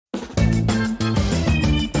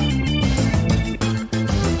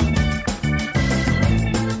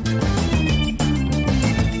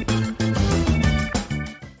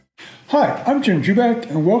Hi, I'm Jim Juback,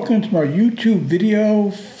 and welcome to my YouTube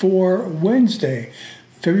video for Wednesday,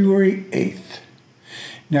 February 8th.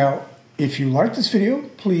 Now, if you like this video,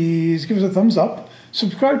 please give us a thumbs up.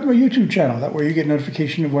 Subscribe to my YouTube channel. That way you get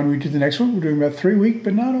notification of when we do the next one. We're doing about 3 a week,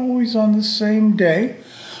 but not always on the same day.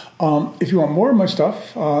 If you want more of my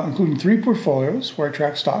stuff, including 3 portfolios where I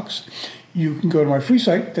track stocks, you can go to my free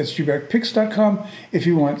site, that's jubackpicks.com. If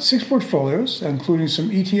you want 6 portfolios, including some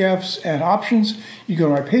ETFs and options, you go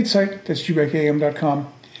to my paid site, that's jubackam.com,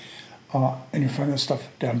 and you'll find this stuff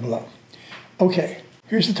down below. Okay,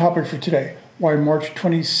 here's the topic for today, why March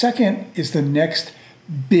 22nd is the next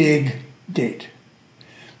big date.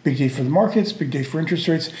 Big date for the markets, big date for interest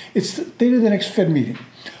rates. It's the date of the next Fed meeting.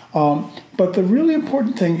 But the really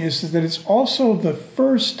important thing is that it's also the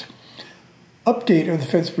first update of the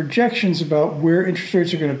Fed's projections about where interest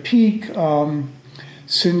rates are going to peak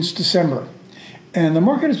since December. And the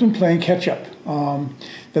market has been playing catch up.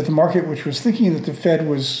 That the market, which was thinking that the Fed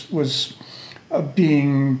was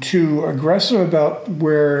being too aggressive about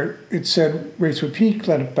where it said rates would peak,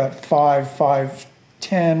 at about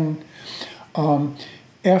 5.10.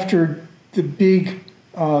 After the big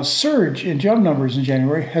surge in job numbers in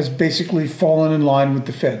January has basically fallen in line with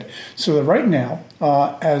the Fed. So that right now,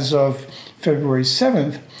 as of February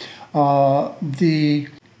 7th, the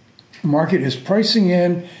market is pricing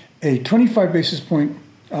in a 25 basis point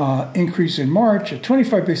increase in March, a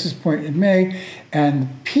 25 basis point in May,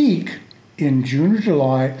 and peak in June or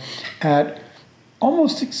July at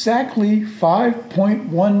almost exactly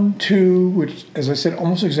 5.12, which, as I said,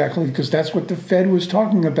 almost exactly, because that's what the Fed was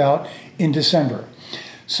talking about in December.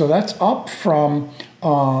 So that's up from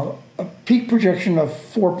a peak projection of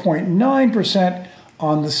 4.9%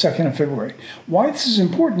 on the 2nd of February. Why this is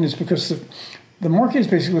important is because the market is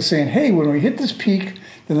basically saying, hey, when we hit this peak,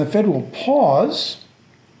 then the Fed will pause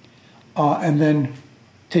and then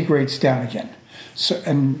take rates down again. So,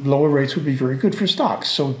 and lower rates would be very good for stocks.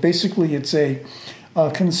 So basically it's a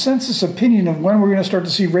consensus opinion of when we're going to start to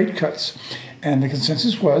see rate cuts. And the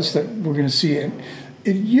consensus was that we're going to see it.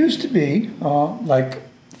 It used to be like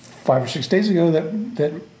 5 or 6 days ago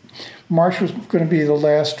that March was going to be the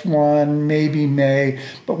last one, maybe May,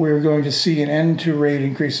 but we were going to see an end to rate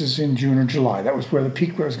increases in June or July. That was where the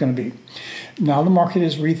peak was going to be. Now the market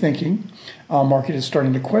is rethinking. Market is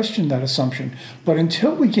starting to question that assumption. But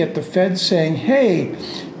until we get the Fed saying, hey,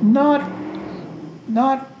 not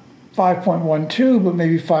 5.12, but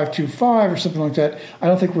maybe 5.25 or something like that, I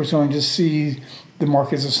don't think we're going to see the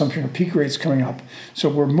market's assumption of peak rates coming up. So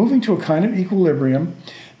we're moving to a kind of equilibrium.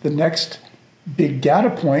 The next big data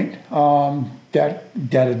point, that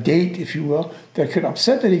data date, if you will, that could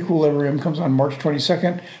upset that equilibrium comes on March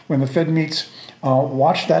 22nd when the Fed meets.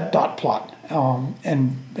 Watch that dot plot.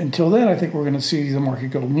 And until then, I think we're going to see the market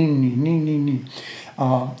go nee,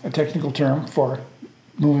 a technical term for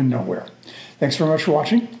moving nowhere. Thanks very much for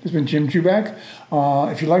watching. This has been Jim Juback.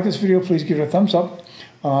 If you like this video, please give it a thumbs up.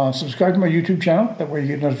 Subscribe to my YouTube channel. That way you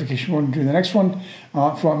get notification when we do the next one.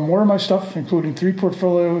 If you want more of my stuff, including 3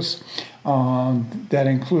 portfolios that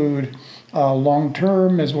include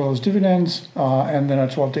long-term as well as dividends, and then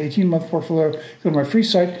a 12 to 18-month portfolio, go to my free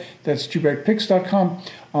site. That's jubackpicks.com.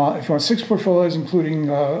 If you want 6 portfolios, including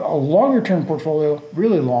a longer-term portfolio,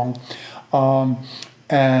 really long,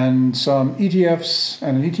 and some ETFs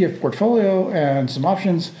and an ETF portfolio and some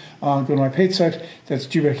options, go to my paid site. That's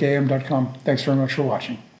jubackam.com. Thanks very much for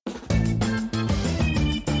watching.